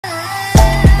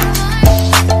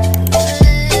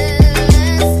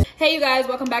Hey you guys,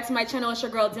 welcome back to my channel. It's your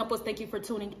girl Dimples. Thank you for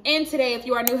tuning in today. If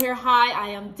you are new here, hi, I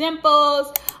am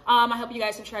Dimples. I hope you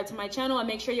guys subscribe to my channel and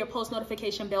make sure your post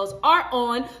notification bells are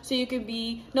on so you can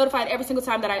be notified every single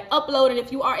time that I upload. And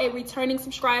if you are a returning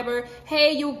subscriber,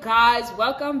 hey you guys,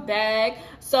 welcome back.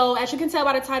 So as you can tell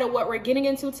by the title, what we're getting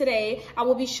into today, I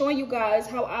will be showing you guys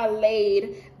how I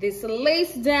laid this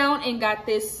lace down and got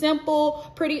this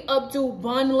simple, pretty updo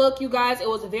bun look, you guys. It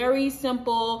was very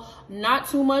simple, not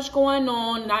too much going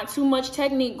on, not too much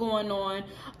technique going on.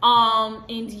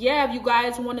 And yeah, if you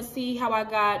guys want to see how I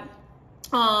got,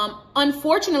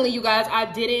 unfortunately, you guys,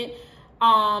 I didn't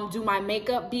do my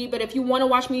makeup beat, but if you want to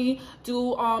watch me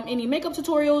do any makeup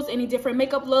tutorials, any different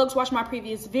makeup looks, watch my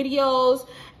previous videos.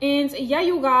 And yeah,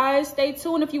 you guys, stay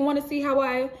tuned if you want to see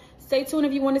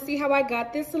how I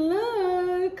got this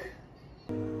look.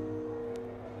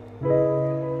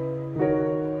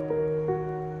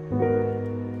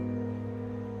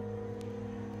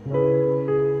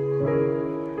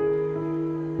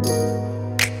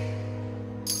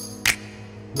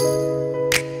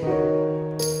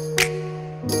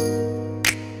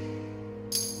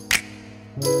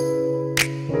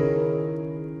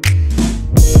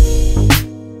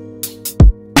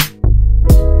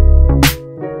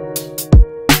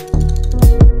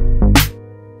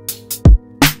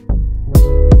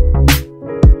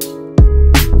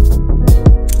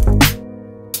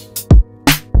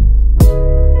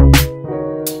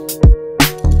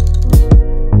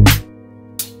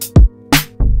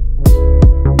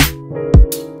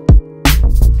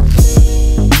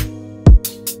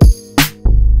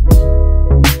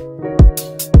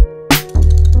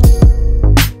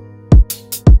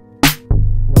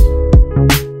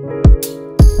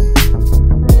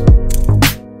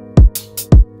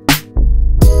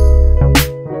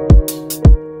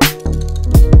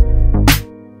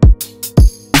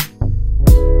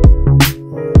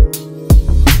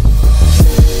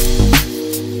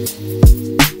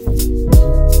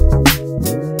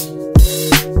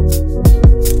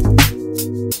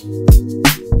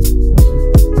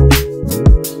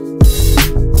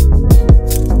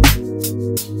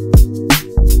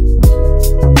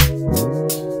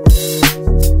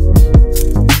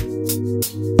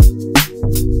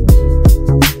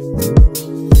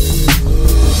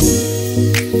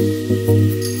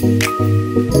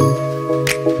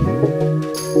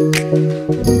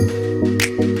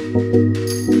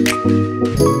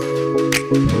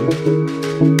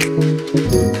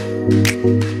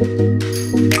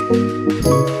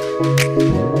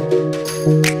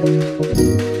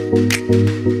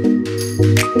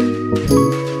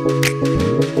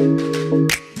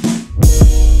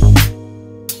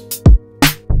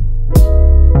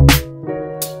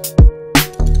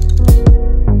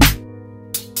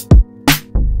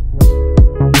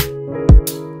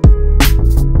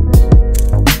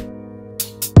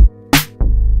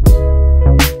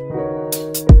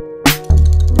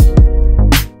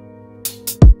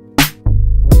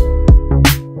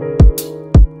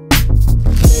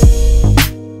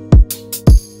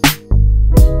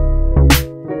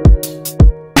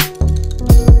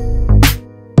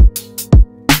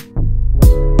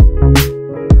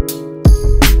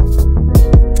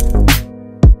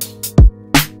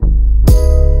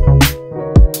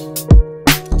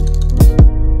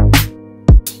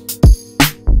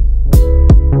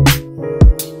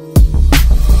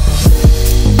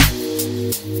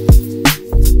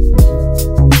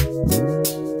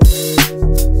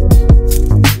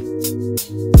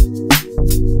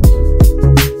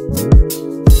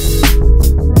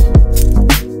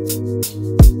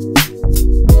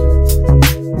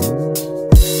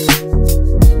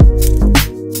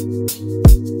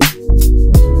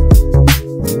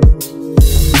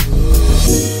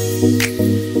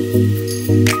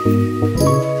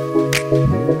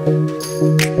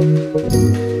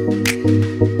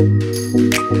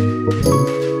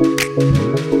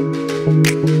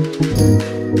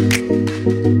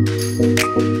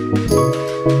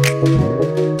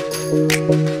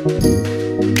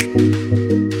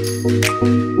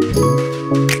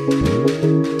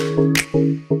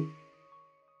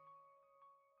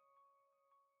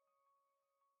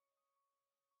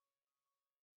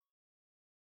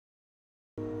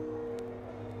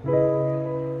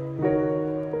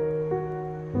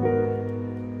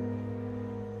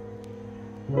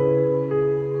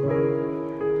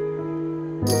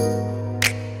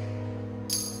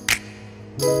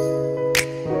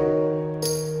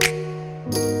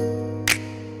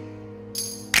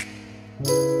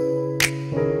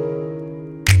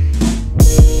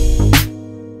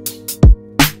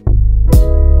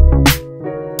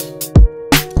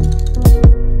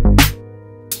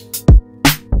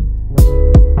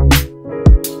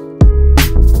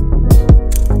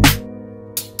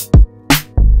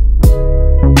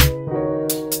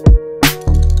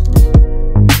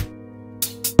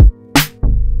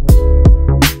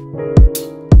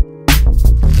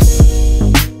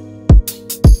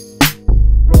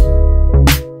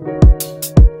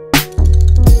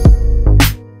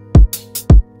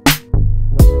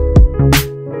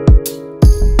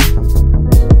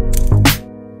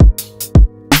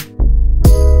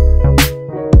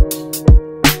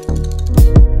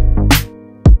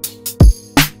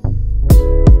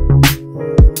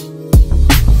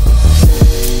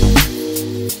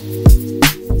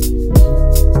 Thank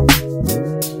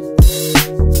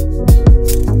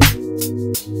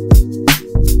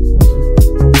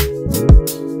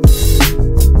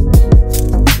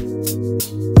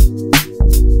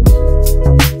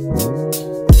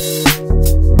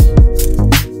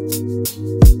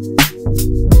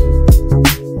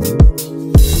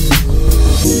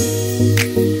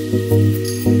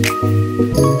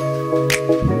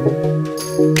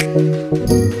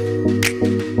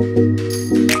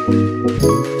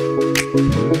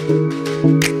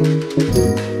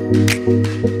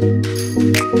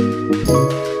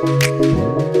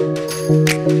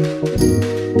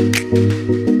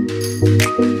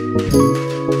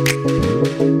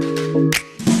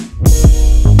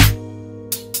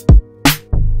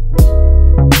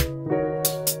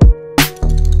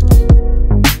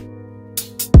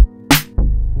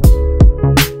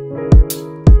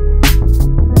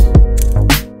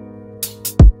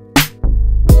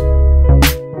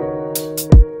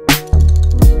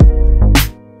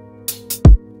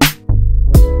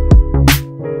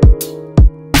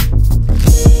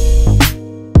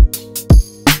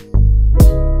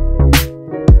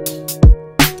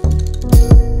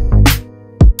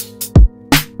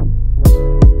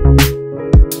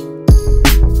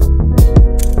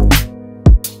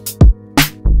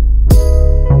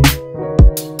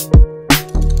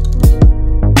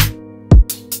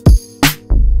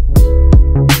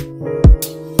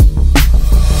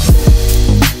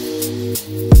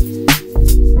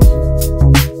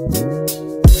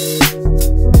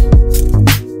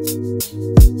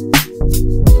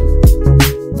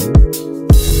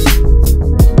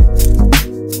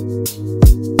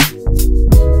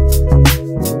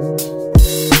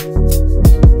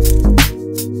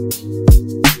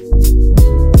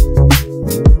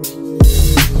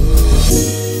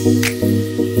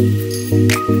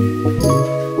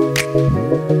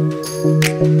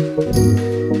you.